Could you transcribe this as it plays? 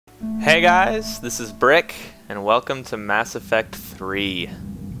Hey guys, this is Brick, and welcome to Mass Effect 3.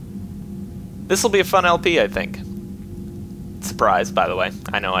 This will be a fun LP, I think. Surprise, by the way.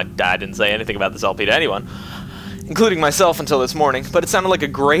 I know I didn't say anything about this LP to anyone, including myself until this morning, but it sounded like a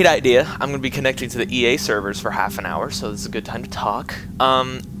great idea. I'm going to be connecting to the EA servers for half an hour, so this is a good time to talk.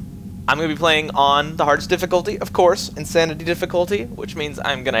 I'm going to be playing on the hardest difficulty, of course, Insanity difficulty, which means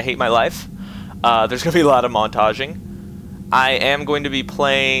I'm going to hate my life. There's going to be a lot of montaging. I am going to be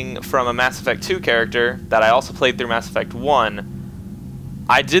playing from a Mass Effect 2 character that I also played through Mass Effect 1.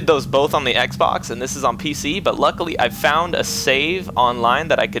 I did those both on the Xbox, and this is on PC, but luckily I found a save online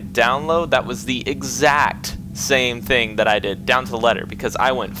that I could download that was the exact same thing that I did, down to the letter, because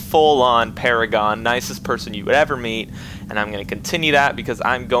I went full-on Paragon, nicest person you would ever meet, and I'm going to continue that because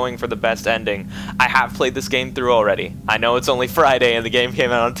I'm going for the best ending. I have played this game through already. I know it's only Friday and the game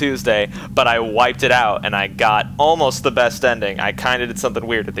came out on Tuesday, but I wiped it out and I got almost the best ending. I kind of did something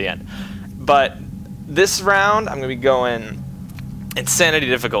weird at the end. But this round, I'm going to be going Insanity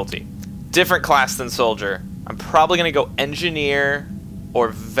difficulty. Different class than Soldier. I'm probably going to go Engineer or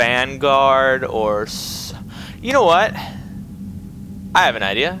Vanguard or... You know what? I have an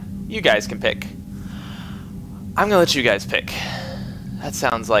idea. You guys can pick. I'm going to let you guys pick. That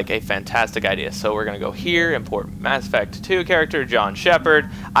sounds like a fantastic idea. So we're going to go here, import Mass Effect 2 character, John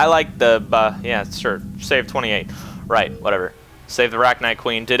Shepard. I like the, yeah, sure, save 28. Right, whatever. Save the Rachni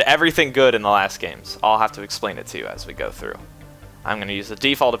Queen. Did everything good in the last games. I'll have to explain it to you as we go through. I'm going to use the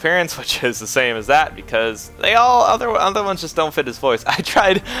default appearance, which is the same as that, because they all, other ones just don't fit his voice.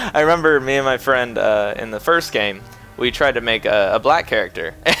 I remember me and my friend in the first game, we tried to make a black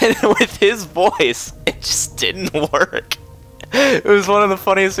character, and with his voice, it just didn't work. It was one of the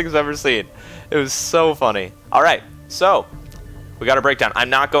funniest things I've ever seen. It was so funny. Alright, so, we got a breakdown.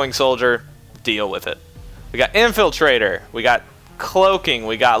 I'm not going Soldier, deal with it. We got Infiltrator, we got Cloaking,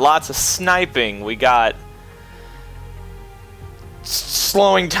 we got lots of sniping, we got...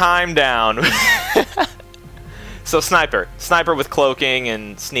 slowing time down. So Sniper with cloaking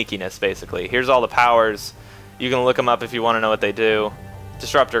and sneakiness, basically. Here's all the powers. You can look them up if you want to know what they do.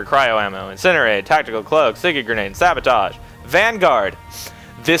 Disruptor, cryo ammo, incinerate, tactical cloak, sticky grenade, sabotage. Vanguard.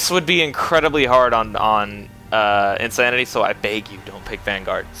 This would be incredibly hard on Insanity, so I beg you, don't pick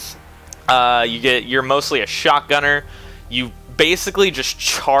Vanguard. You're mostly a shotgunner. You basically just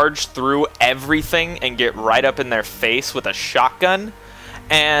charge through everything and get right up in their face with a shotgun,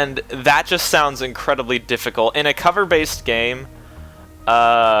 and that just sounds incredibly difficult. In a cover-based game,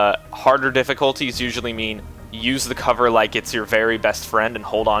 harder difficulties usually mean use the cover like it's your very best friend and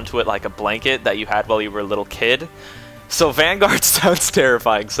hold on to it like a blanket that you had while you were a little kid. So Vanguard sounds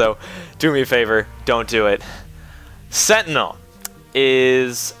terrifying, so do me a favor, don't do it. Sentinel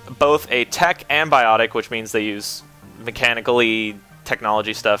is both a tech and biotic, which means they use mechanically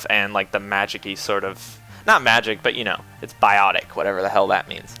technology stuff and like the magic-y sort of, not magic, but you know, it's biotic, whatever the hell that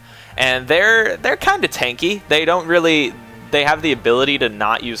means. And they're kind of tanky. They don't really, they have the ability to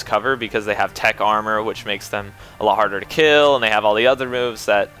not use cover because they have tech armor, which makes them a lot harder to kill, and they have all the other moves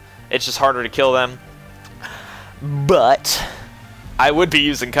that it's just harder to kill them. But I would be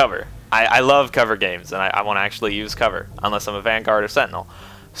using cover. I love cover games, and I want to actually use cover, unless I'm a Vanguard or Sentinel.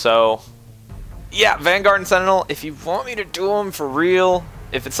 So yeah, Vanguard and Sentinel, if you want me to do them for real,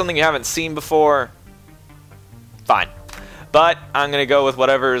 if it's something you haven't seen before, fine. But I'm going to go with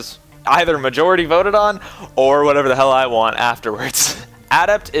whatever's either majority voted on or whatever the hell I want afterwards.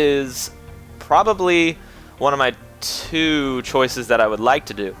 Adept is probably one of my two choices that I would like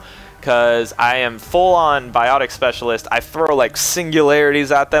to do, because I am full-on biotic specialist. I throw like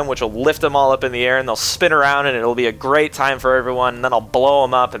singularities at them, which will lift them all up in the air, and they'll spin around, and it'll be a great time for everyone, and then I'll blow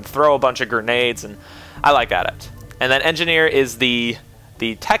them up and throw a bunch of grenades, and I like Adept. And then Engineer is the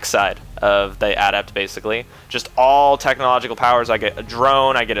tech side of the Adept, basically. Just all technological powers. I get a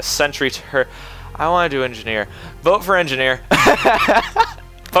drone, I get a sentry turret. I want to do Engineer. Vote for Engineer.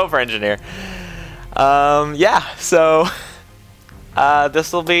 Vote for Engineer. Yeah, so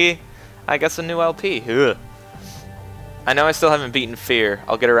this will be, I guess, a new LP. Ugh. I know I still haven't beaten Fear.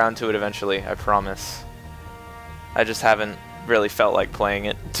 I'll get around to it eventually, I promise. I just haven't really felt like playing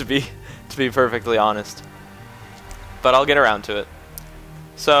it, to be perfectly honest. But I'll get around to it.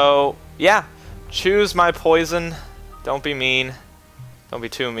 So, yeah. Choose my poison. Don't be mean. Don't be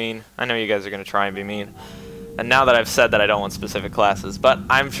too mean. I know you guys are going to try and be mean. And now that I've said that, I don't want specific classes. But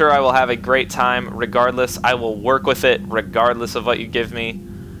I'm sure I will have a great time regardless. I will work with it regardless of what you give me.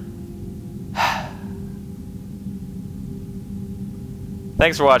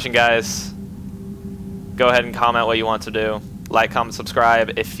 Thanks for watching, guys. Go ahead and comment what you want to do. Like, comment,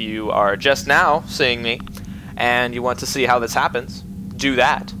 subscribe. If you are just now seeing me and you want to see how this happens, do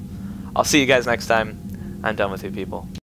that. I'll see you guys next time. I'm done with you people.